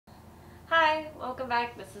Hi, welcome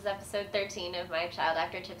back. This is episode 13 of my Child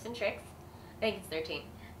Actor Tips and Tricks. I think it's 13.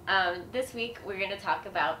 This week we're going to talk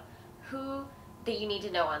about who that you need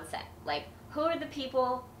to know on set. Like, who are the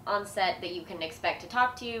people on set that you can expect to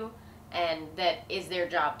talk to you and that is their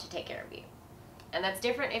job to take care of you. And that's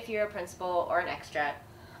different if you're a principal or an extra.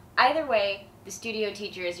 Either way, the studio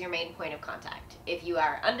teacher is your main point of contact. If you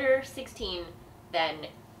are under 16, then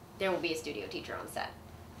there will be a studio teacher on set.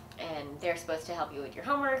 And they're supposed to help you with your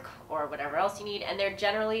homework or whatever else you need. And they're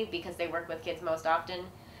generally, because they work with kids most often,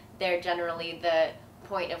 they're generally the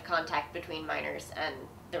point of contact between minors and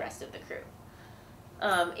the rest of the crew.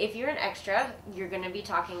 If you're an extra, you're going to be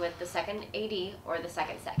talking with the second AD or the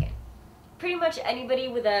second. Pretty much anybody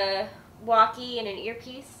with a walkie and an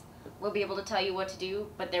earpiece will be able to tell you what to do,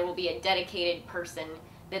 but there will be a dedicated person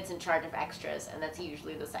that's in charge of extras, and that's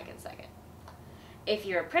usually the second. If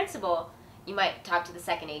you're a principal, you might talk to the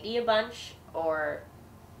second AD a bunch, or,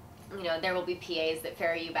 there will be PAs that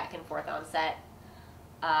ferry you back and forth on set.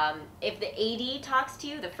 If the AD talks to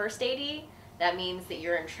you, the first AD, that means that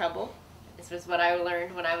you're in trouble. This was what I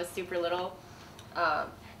learned when I was super little.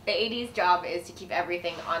 The AD's job is to keep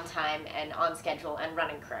everything on time and on schedule and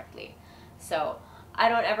running correctly. So I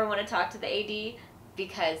don't ever want to talk to the AD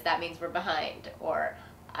because that means we're behind, or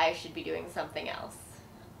I should be doing something else.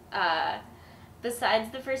 Besides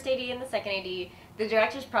the first AD and the second AD, the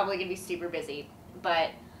director's probably going to be super busy, but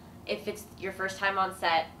if it's your first time on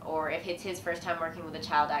set, or if it's his first time working with a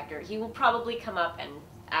child actor, he will probably come up and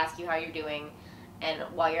ask you how you're doing, and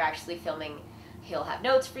while you're actually filming, he'll have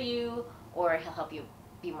notes for you, or he'll help you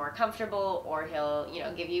be more comfortable, or he'll,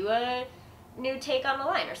 give you a new take on the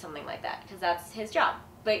line or something like that, because that's his job.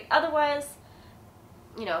 But otherwise,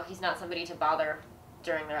 he's not somebody to bother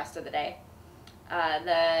during the rest of the day.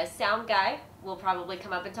 The sound guy will probably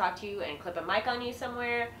come up and talk to you and clip a mic on you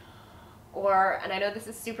somewhere, and I know this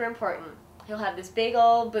is super important, he'll have this big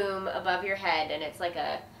old boom above your head, and it's like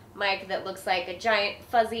a mic that looks like a giant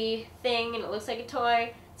fuzzy thing, and it looks like a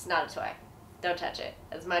toy. It's not a toy. Don't touch it.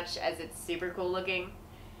 As much as it's super cool looking,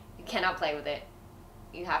 you cannot play with it.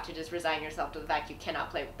 You have to just resign yourself to the fact you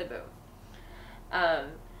cannot play with the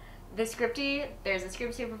boom. There's a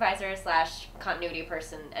script supervisor / continuity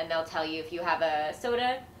person, and they'll tell you if you have a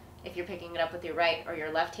soda, if you're picking it up with your right or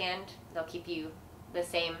your left hand, they'll keep you the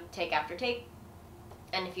same take after take.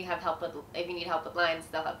 And if you need help with lines,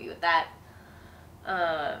 they'll help you with that.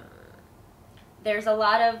 There's a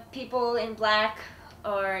lot of people in black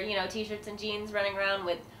or, t-shirts and jeans running around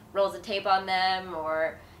with rolls of tape on them,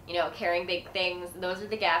 or, carrying big things. Those are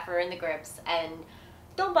the gaffer and the grips, and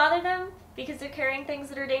don't bother them because they're carrying things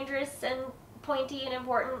that are dangerous and pointy and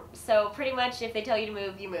important. So pretty much if they tell you to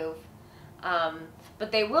move, you move.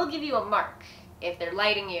 But they will give you a mark if they're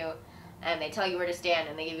lighting you and they tell you where to stand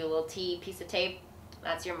and they give you a little piece of tape.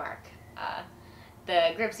 That's your mark.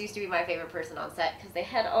 The grips used to be my favorite person on set because they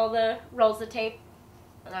had all the rolls of tape.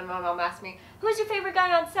 And my mom asked me, who's your favorite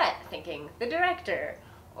guy on set? Thinking the director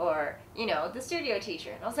or, the studio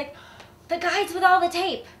teacher. And I was like, the guys with all the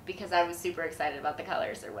tape, because I was super excited about the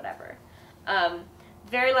colors or whatever.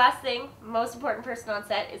 Very last thing, most important person on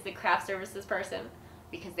set is the craft services person,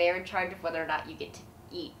 because they are in charge of whether or not you get to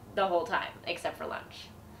eat the whole time, except for lunch.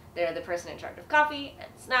 They're the person in charge of coffee and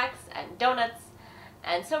snacks and donuts,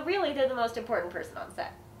 and so really they're the most important person on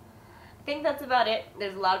set. I think that's about it.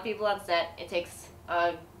 There's a lot of people on set. It takes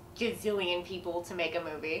a gazillion people to make a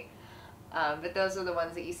movie, but those are the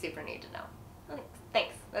ones that you super need to know.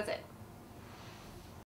 Thanks. That's it.